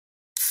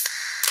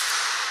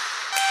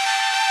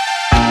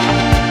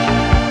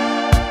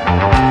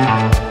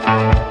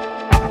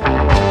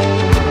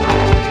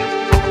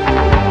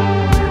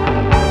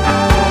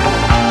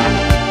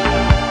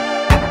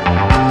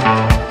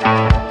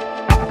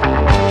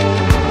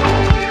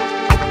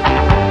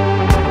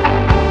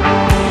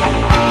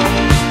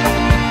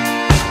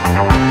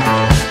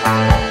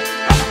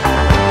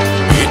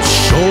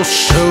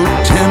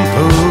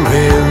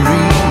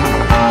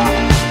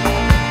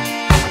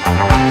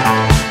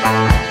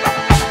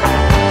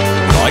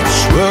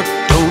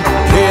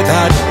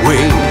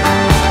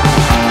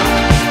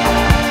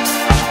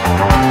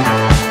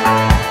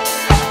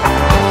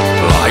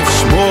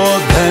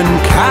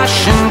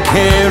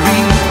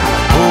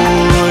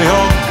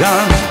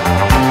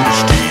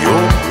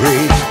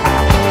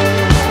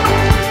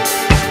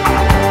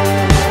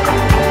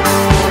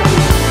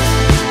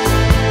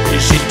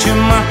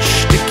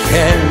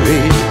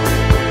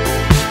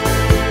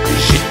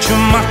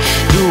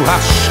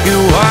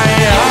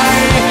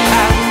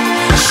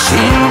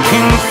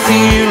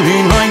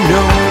feeling, I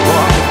know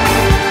what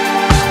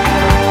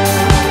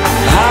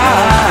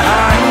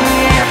I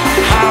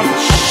have a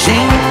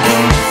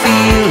sinking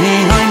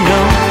feeling, I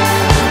know.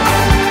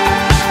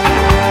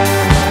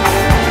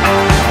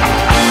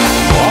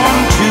 Born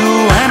to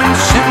an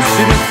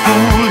insensitive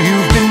fool,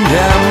 you've been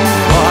down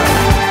by.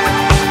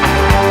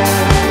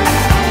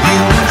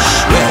 You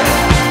swear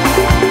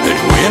that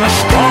when a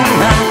strong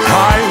man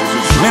cries,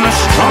 it's when a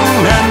strong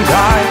man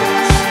dies.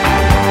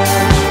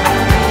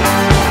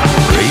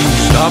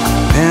 Raised up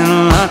in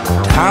a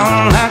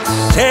town that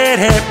said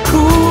it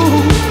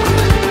cool.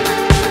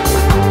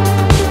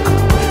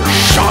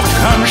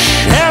 Shotgun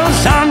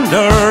shells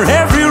under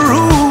every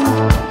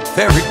roof,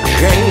 every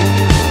chain.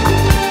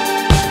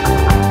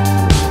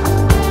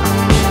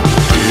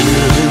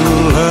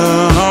 Didn't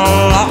learn a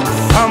lot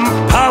from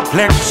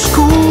public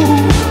school.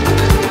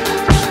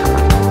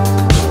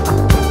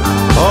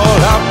 All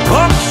our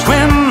books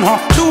went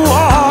off to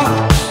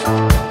wars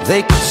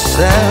they could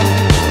sell.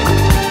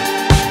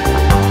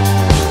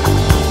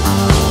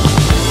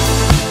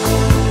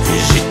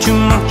 Is it too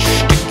much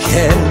to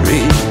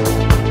carry?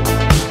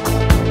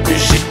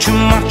 Is it too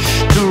much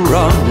to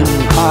run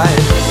and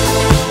hide?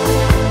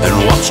 And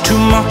what's too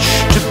much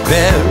to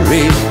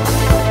bury?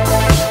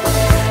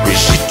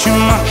 Is it too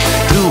much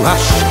to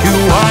ask you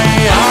why